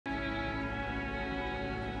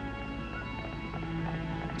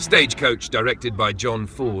Stagecoach, directed by John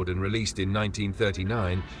Ford and released in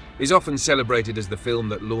 1939, is often celebrated as the film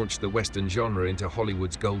that launched the Western genre into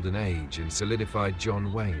Hollywood's golden age and solidified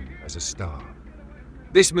John Wayne as a star.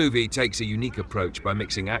 This movie takes a unique approach by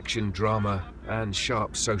mixing action, drama, and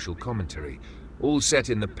sharp social commentary, all set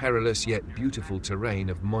in the perilous yet beautiful terrain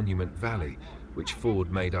of Monument Valley, which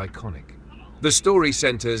Ford made iconic. The story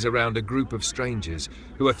centers around a group of strangers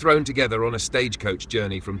who are thrown together on a stagecoach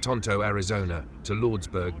journey from Tonto, Arizona to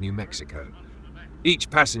Lordsburg, New Mexico. Each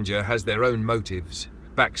passenger has their own motives,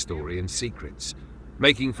 backstory, and secrets,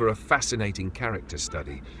 making for a fascinating character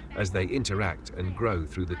study as they interact and grow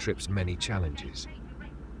through the trip's many challenges.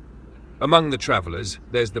 Among the travelers,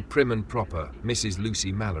 there's the prim and proper Mrs.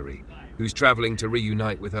 Lucy Mallory, who's traveling to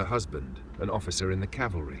reunite with her husband, an officer in the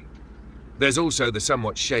cavalry. There's also the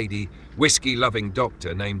somewhat shady, whiskey-loving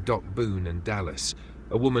doctor named Doc Boone in Dallas,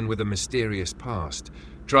 a woman with a mysterious past,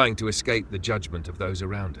 trying to escape the judgment of those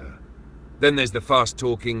around her. Then there's the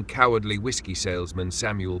fast-talking, cowardly whiskey salesman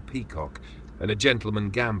Samuel Peacock, and a gentleman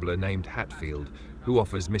gambler named Hatfield, who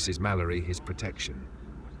offers Mrs. Mallory his protection.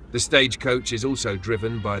 The stagecoach is also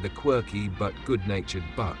driven by the quirky but good-natured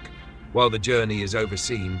Buck, while the journey is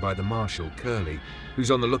overseen by the marshal Curly, who's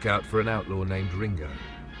on the lookout for an outlaw named Ringo.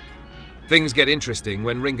 Things get interesting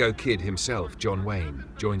when Ringo Kid himself, John Wayne,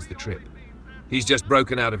 joins the trip. He's just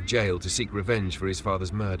broken out of jail to seek revenge for his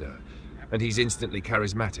father's murder, and he's instantly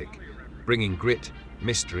charismatic, bringing grit,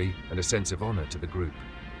 mystery, and a sense of honor to the group.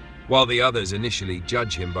 While the others initially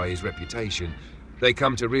judge him by his reputation, they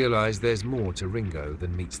come to realize there's more to Ringo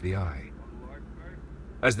than meets the eye.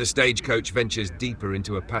 As the stagecoach ventures deeper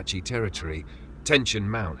into Apache territory, tension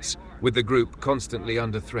mounts, with the group constantly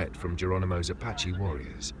under threat from Geronimo's Apache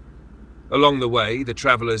warriors. Along the way, the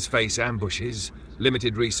travelers face ambushes,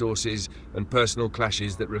 limited resources, and personal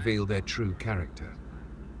clashes that reveal their true character.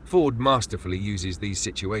 Ford masterfully uses these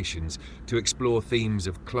situations to explore themes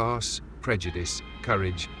of class, prejudice,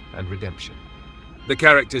 courage, and redemption. The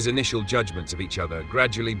characters' initial judgments of each other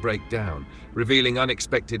gradually break down, revealing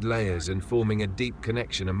unexpected layers and forming a deep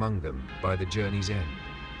connection among them by the journey's end.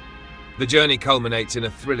 The journey culminates in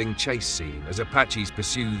a thrilling chase scene as Apaches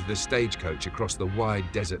pursue the stagecoach across the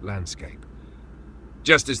wide desert landscape.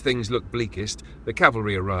 Just as things look bleakest, the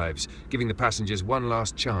cavalry arrives, giving the passengers one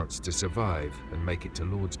last chance to survive and make it to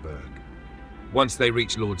Lordsburg. Once they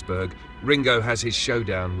reach Lordsburg, Ringo has his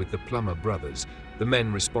showdown with the Plummer brothers, the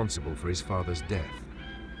men responsible for his father's death.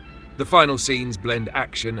 The final scenes blend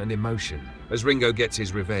action and emotion as Ringo gets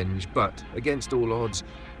his revenge, but, against all odds,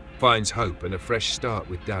 finds hope and a fresh start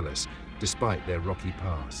with Dallas, despite their rocky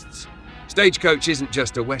pasts. Stagecoach isn't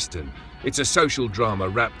just a western, it's a social drama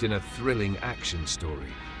wrapped in a thrilling action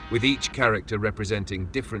story, with each character representing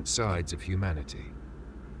different sides of humanity.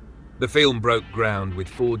 The film broke ground with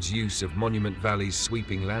Ford's use of Monument Valley's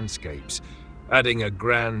sweeping landscapes, adding a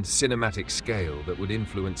grand cinematic scale that would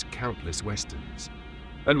influence countless westerns.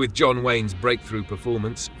 And with John Wayne's breakthrough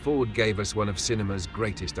performance, Ford gave us one of cinema's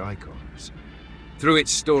greatest icons. Through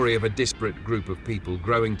its story of a disparate group of people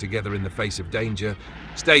growing together in the face of danger,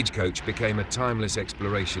 Stagecoach became a timeless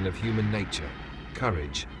exploration of human nature,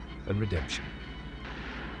 courage, and redemption.